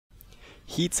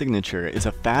Heat Signature is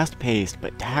a fast-paced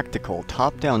but tactical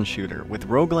top-down shooter with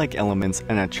roguelike elements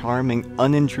and a charming,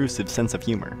 unintrusive sense of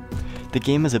humor. The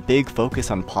game has a big focus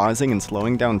on pausing and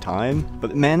slowing down time,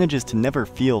 but manages to never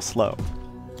feel slow.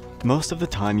 Most of the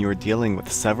time you are dealing with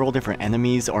several different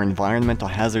enemies or environmental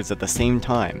hazards at the same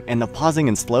time, and the pausing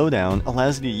and slowdown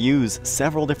allows you to use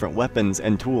several different weapons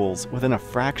and tools within a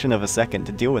fraction of a second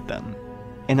to deal with them.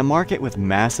 In a market with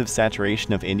massive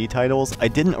saturation of indie titles, I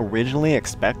didn't originally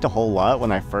expect a whole lot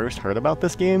when I first heard about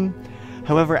this game.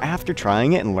 However, after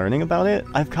trying it and learning about it,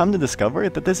 I've come to discover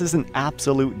that this is an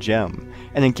absolute gem,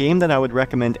 and a game that I would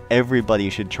recommend everybody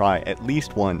should try at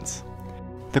least once.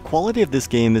 The quality of this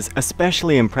game is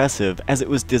especially impressive as it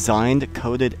was designed,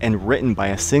 coded, and written by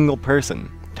a single person,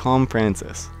 Tom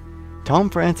Francis.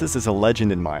 Tom Francis is a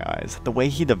legend in my eyes. The way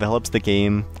he develops the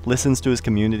game, listens to his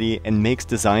community, and makes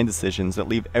design decisions that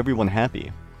leave everyone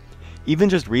happy. Even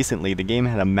just recently, the game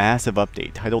had a massive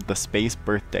update titled the Space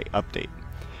Birthday Update,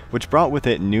 which brought with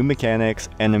it new mechanics,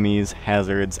 enemies,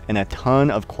 hazards, and a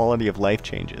ton of quality of life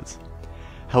changes.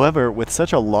 However, with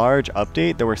such a large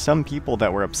update, there were some people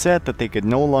that were upset that they could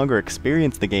no longer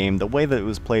experience the game the way that it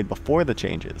was played before the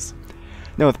changes.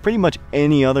 Now, with pretty much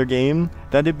any other game,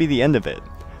 that'd be the end of it.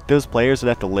 Those players would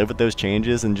have to live with those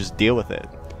changes and just deal with it.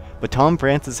 But Tom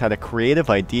Francis had a creative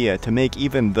idea to make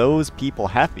even those people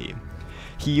happy.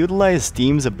 He utilized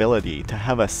Steam's ability to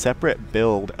have a separate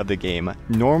build of the game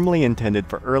normally intended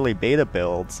for early beta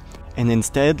builds, and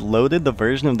instead loaded the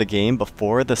version of the game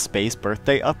before the Space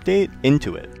Birthday update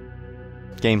into it.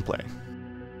 Gameplay.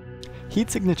 Heat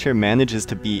Signature manages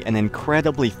to be an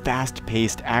incredibly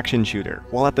fast-paced action shooter,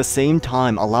 while at the same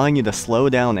time allowing you to slow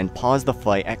down and pause the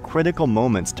fight at critical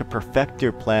moments to perfect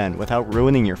your plan without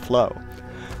ruining your flow.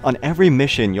 On every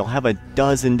mission, you'll have a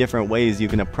dozen different ways you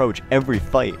can approach every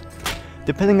fight.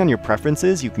 Depending on your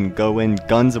preferences, you can go in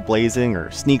guns a-blazing,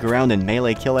 or sneak around and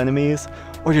melee kill enemies,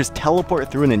 or just teleport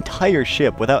through an entire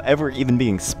ship without ever even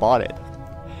being spotted.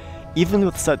 Even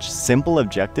with such simple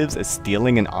objectives as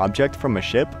stealing an object from a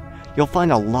ship, you'll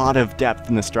find a lot of depth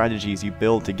in the strategies you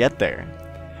build to get there.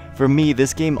 For me,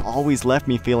 this game always left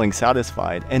me feeling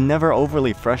satisfied and never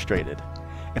overly frustrated.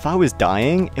 If I was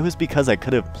dying, it was because I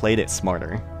could have played it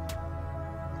smarter.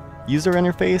 User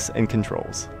interface and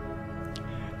controls.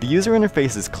 The user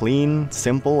interface is clean,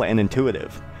 simple, and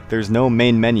intuitive. There's no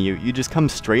main menu, you just come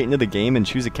straight into the game and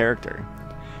choose a character.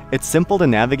 It's simple to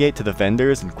navigate to the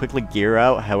vendors and quickly gear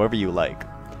out however you like.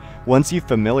 Once you've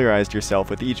familiarized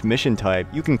yourself with each mission type,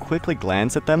 you can quickly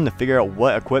glance at them to figure out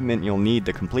what equipment you'll need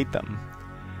to complete them.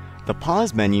 The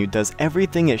pause menu does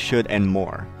everything it should and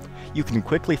more. You can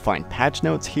quickly find patch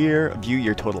notes here, view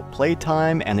your total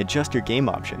playtime, and adjust your game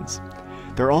options.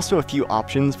 There are also a few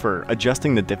options for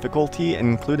adjusting the difficulty,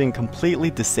 including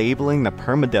completely disabling the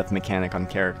permadeath mechanic on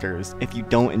characters if you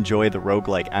don't enjoy the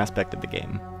roguelike aspect of the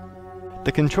game.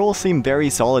 The controls seem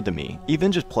very solid to me.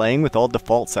 Even just playing with all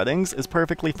default settings is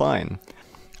perfectly fine.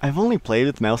 I've only played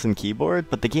with mouse and keyboard,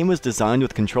 but the game was designed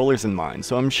with controllers in mind,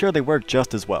 so I'm sure they work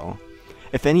just as well.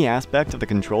 If any aspect of the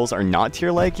controls are not to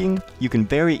your liking, you can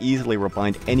very easily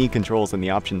rebind any controls in the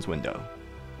options window.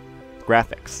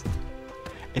 Graphics.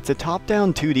 It's a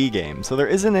top-down 2D game, so there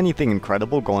isn't anything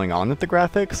incredible going on with the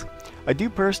graphics. I do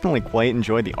personally quite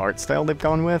enjoy the art style they've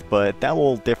gone with, but that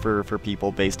will differ for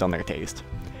people based on their taste.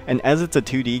 And as it's a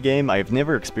 2D game, I've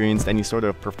never experienced any sort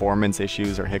of performance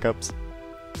issues or hiccups.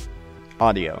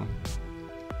 Audio.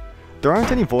 There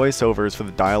aren't any voiceovers for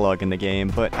the dialogue in the game,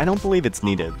 but I don't believe it's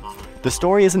needed. The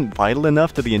story isn't vital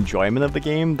enough to the enjoyment of the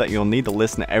game that you'll need to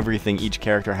listen to everything each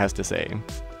character has to say.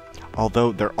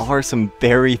 Although there are some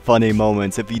very funny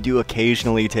moments if you do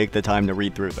occasionally take the time to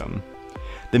read through them.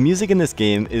 The music in this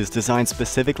game is designed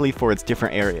specifically for its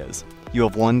different areas. You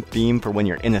have one theme for when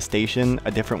you're in a station,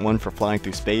 a different one for flying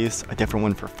through space, a different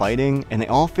one for fighting, and they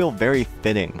all feel very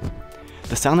fitting.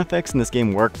 The sound effects in this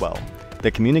game work well.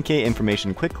 They communicate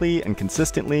information quickly and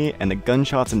consistently, and the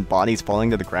gunshots and bodies falling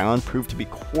to the ground prove to be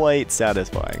quite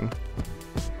satisfying.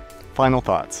 Final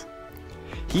thoughts.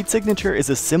 Heat Signature is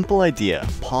a simple idea,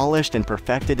 polished and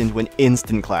perfected into an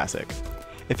instant classic.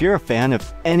 If you're a fan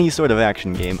of any sort of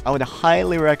action game, I would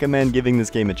highly recommend giving this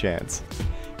game a chance.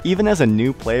 Even as a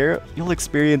new player, you'll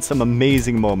experience some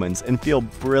amazing moments and feel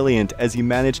brilliant as you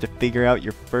manage to figure out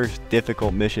your first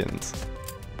difficult missions.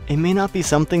 It may not be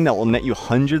something that will net you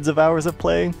hundreds of hours of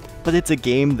play, but it's a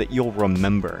game that you'll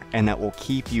remember and that will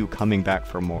keep you coming back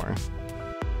for more.